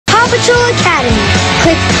Patrol Academy.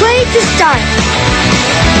 Click play to start.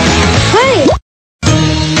 Play!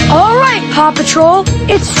 Alright, Paw Patrol,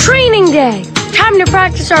 it's training day. Time to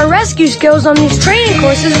practice our rescue skills on these training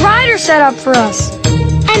courses Ryder set up for us.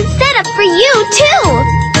 And set up for you, too.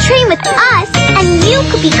 Train with us, and you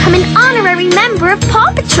could become an honorary member of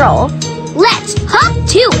Paw Patrol. Let's hop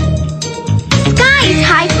to it. Sky's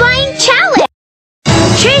High Flying Challenge.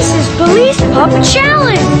 Chase's Police Pup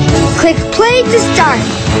Challenge. Click play to start.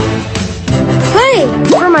 Play!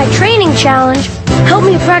 For my training challenge, help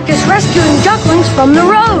me practice rescuing ducklings from the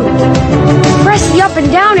road. Press the up and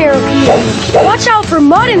down arrow keys. Watch out for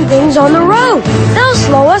mud and things on the road. They'll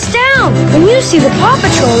slow us down. When you see the Paw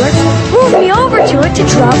Patroller, move me over to it to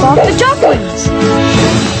drop off the ducklings.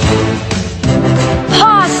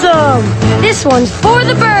 Awesome! This one's for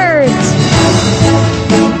the birds.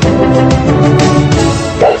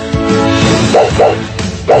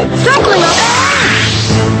 Duckling up ahead!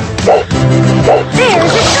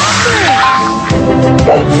 There's a duckling!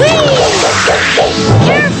 Whee!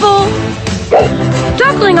 Careful!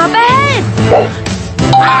 Duckling up ahead!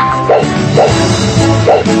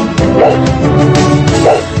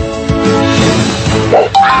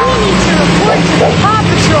 We need to report to the Paw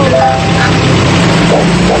Patrol.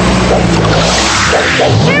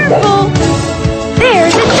 Careful!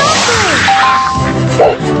 There's a duckling!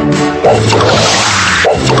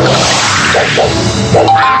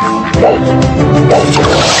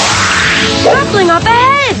 Duckling up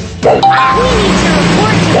ahead! We need to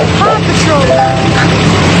report to the Paw Patrol.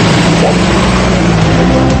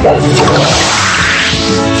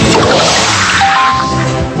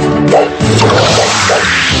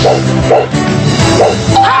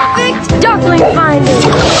 Perfect duckling finding!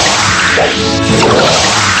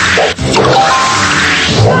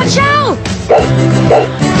 Watch out! We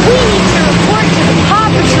need to report to the Paw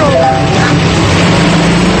Patrol.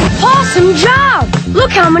 Awesome job!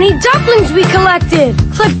 Look how many ducklings we collected!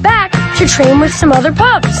 Click back to train with some other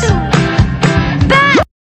pups. Back!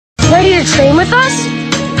 Ready to train with us?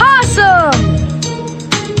 Awesome!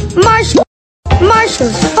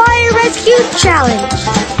 Marshall's Fire Rescue Challenge.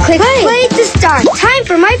 Click play to start. Time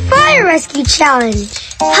for my Fire Rescue Challenge.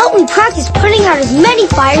 Help me practice putting out as many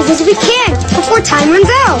fires as we can before time runs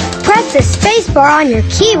out. Press the space bar on your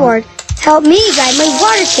keyboard to help me guide my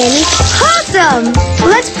water cannon. Awesome!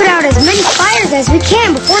 Let's put out as many fires as we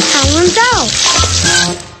can before time runs out.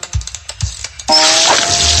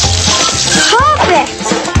 Perfect!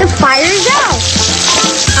 The fire's out.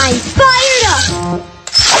 I'm fired up.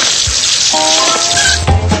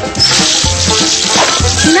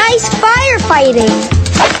 Nice firefighting.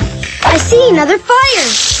 I see another fire.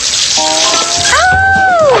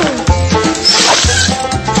 Oh!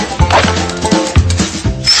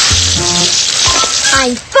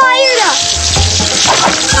 I'm fired up.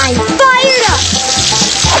 I'm fired up.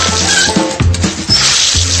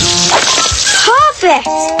 Perfect.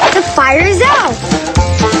 The fire is out.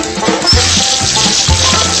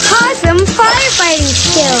 Awesome firefighting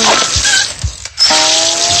skills.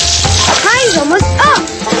 Time's almost up.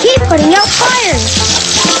 Keep putting out fires.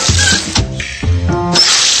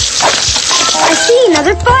 I see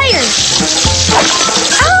another fire.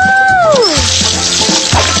 Oh!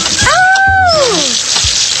 Oh!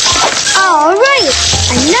 All right.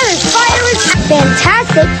 Another fire was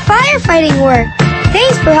fantastic firefighting work.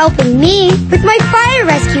 Thanks for helping me with my fire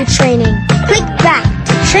rescue training. Click back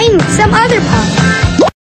to train with some other pups.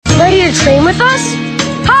 Ready to train with us?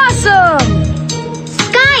 Awesome!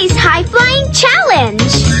 Sky's High Flying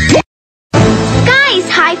Challenge. Sky's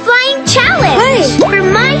High Flying Challenge. Hey. For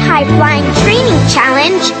my High Flying Training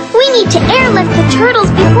Challenge, we need to airlift the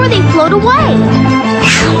turtles before they float away.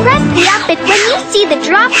 Press the up it when you see the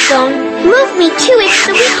drop zone. Move me to it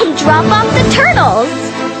so we can drop off the turtles.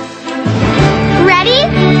 Ready?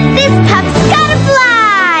 This pup's gotta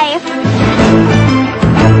fly!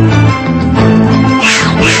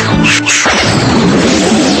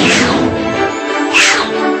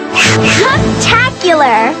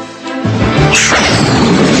 Spectacular!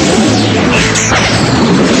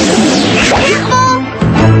 Careful!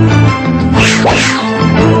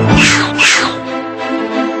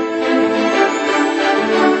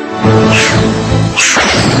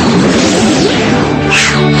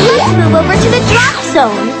 Let's move over to the drop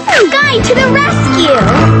zone. Sky to the rescue!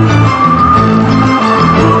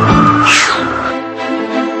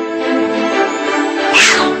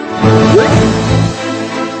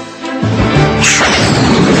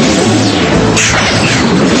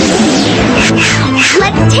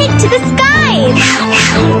 Let's take to the skies!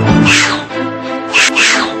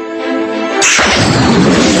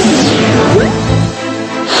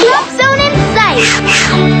 Drop zone in sight!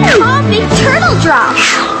 Paw Big Turtle Drop.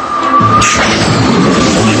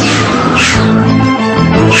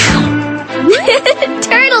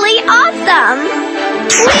 Turtly awesome!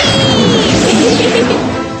 Whee!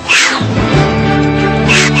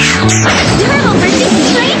 Turtle versus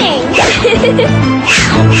training!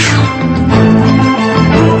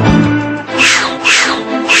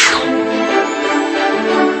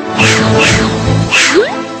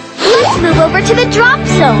 Let's move over to the drop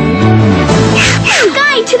zone.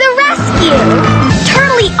 Guide to the rescue!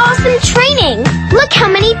 Turtly awesome training! Look how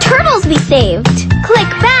many turtles we saved! Click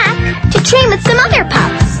back to train with some other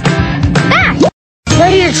pups. Back!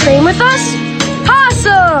 Ready to train with us?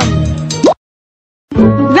 Awesome!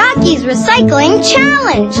 Rocky's Recycling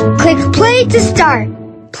Challenge! Click play to start.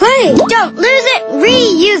 Play! Don't lose it,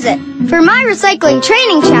 reuse it! For my recycling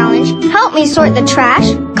training challenge, help me sort the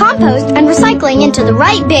trash, compost, and recycling into the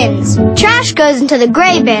right bins. Trash goes into the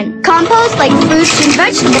gray bin. Compost, like fruits and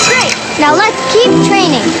vegetables. Great! Now let's keep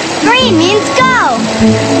training. Green means go!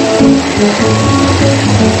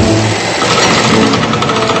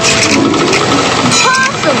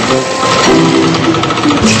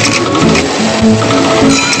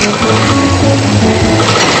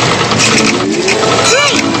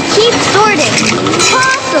 Great! Keep sorting.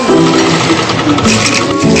 Awesome!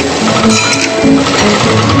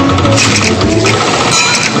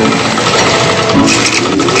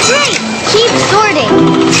 Great! Keep sorting.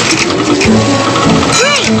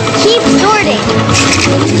 Great! Keep sorting.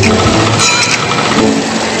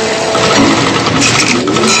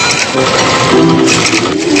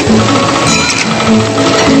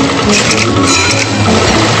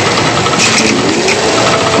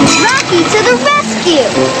 Rocky to the rescue!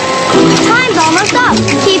 Time's almost up.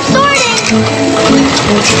 Keep sorting.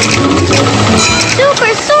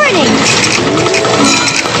 Super sorting.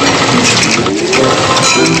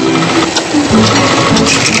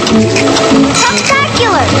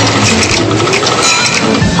 Spectacular!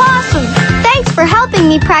 Awesome! Thanks for helping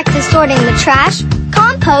me practice sorting the trash,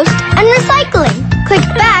 compost, and recycling. Click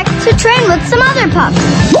back to train with some other pups.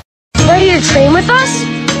 Ready to train with us?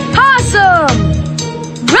 Awesome!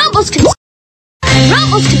 Rumble's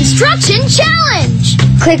Construction Challenge!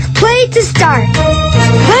 Click play to start.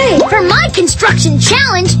 Play! For my construction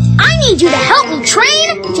challenge, I need you to help me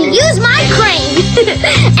train to use my crane.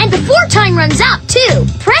 And before time runs out, too,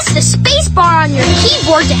 press the space bar on your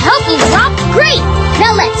keyboard to help me drop. Great!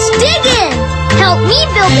 Now let's dig in. Help me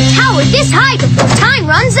build the tower this high before time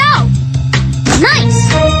runs out. Nice!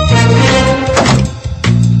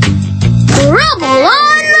 Rubble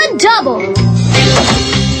on the double.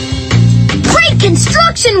 Great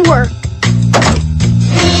construction work.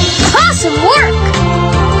 Awesome work.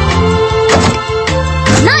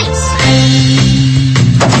 Nice.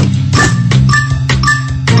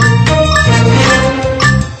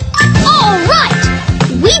 All right.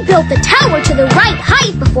 We built the tower to the right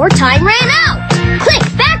height before time ran out. Click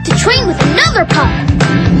back to train with another pup.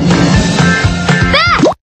 Back.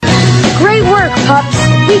 Great work, pups.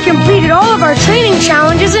 We completed all of our training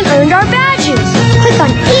challenges and earned our badges. Click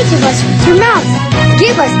on each of us with your mouse.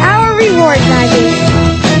 Give us our reward badges.